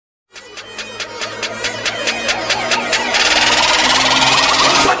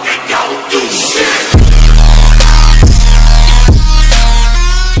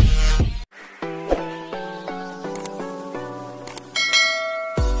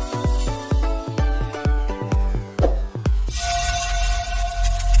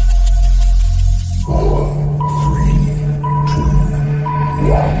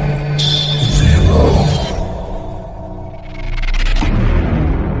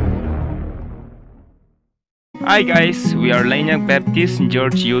Hi guys, we are Lanyak Baptist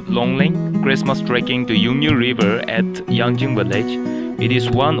Church Youth Longlink Christmas trekking to Yungyu River at Yangching village. It is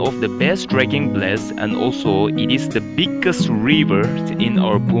one of the best trekking places and also it is the biggest river in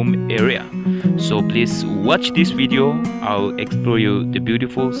our Boom area. So please watch this video. I'll explore you the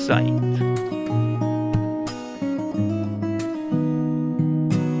beautiful sight.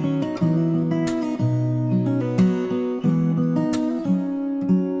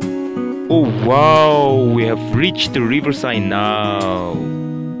 Oh wow, we have reached the riverside now.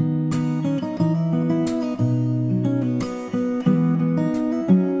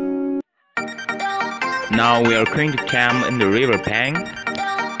 Now we are going to camp in the river bank.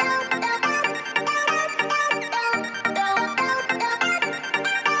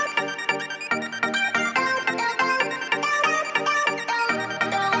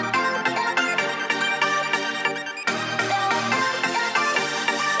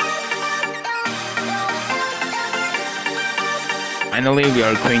 Finally, we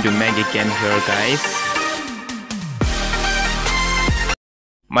are going to make a camp here, guys.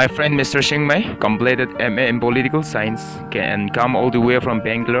 My friend Mr. Shingmei completed MA in Political Science and come all the way from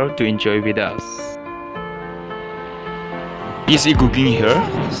Bangalore to enjoy with us. Busy cooking here.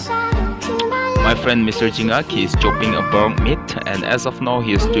 My friend Mr. Jingak is chopping a burnt meat, and as of now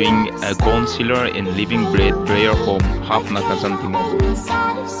he is doing a concealer in Living Bread Prayer Home, half Nakasan Timor.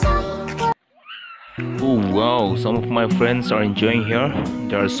 Oh wow, some of my friends are enjoying here.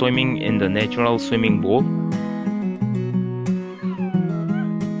 They are swimming in the natural swimming pool.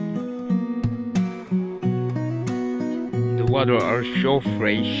 The water are so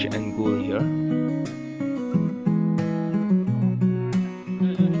fresh and cool here.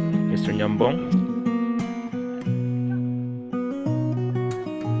 Mr. Nyambong.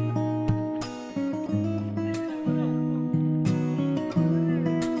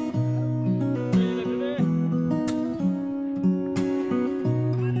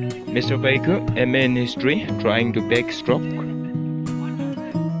 Mr. Baker, MA in History, trying to backstroke.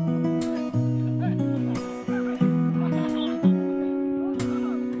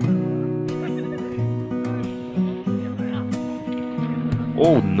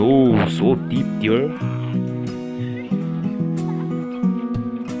 Oh no, so deep there.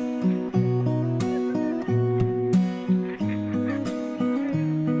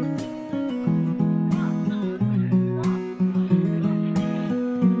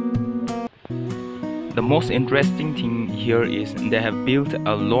 The most interesting thing here is they have built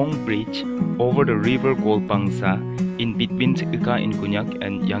a long bridge over the river called Pangsha in between Ika in Konyak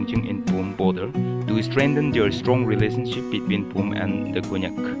and Yangching in Boom border to strengthen their strong relationship between Boom and the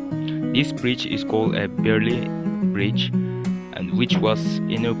Konyak. This bridge is called a LBAL bridge, and which was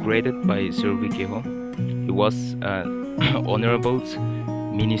inaugurated by Sir Wikeho. He was an honorable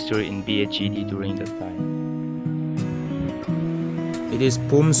minister in BHED during that time. It is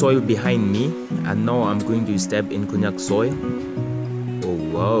Boom soil behind me, and now I'm going to step in Konyak soil. Oh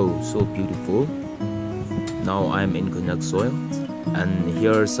wow, so beautiful. Now I'm in Konyak soil, and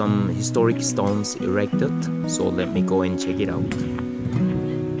here are some historic stones erected, so let me go and check it out.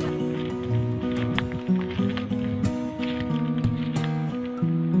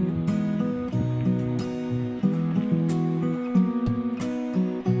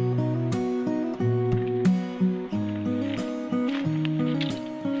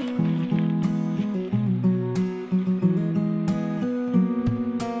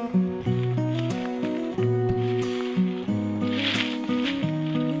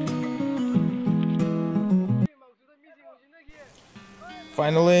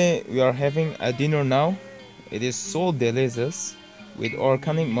 Finally, we are having a dinner now. It is so delicious with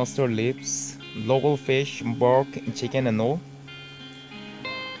organic mustard leaves, local fish, pork, chicken and all.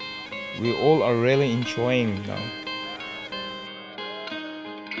 We all are really enjoying now.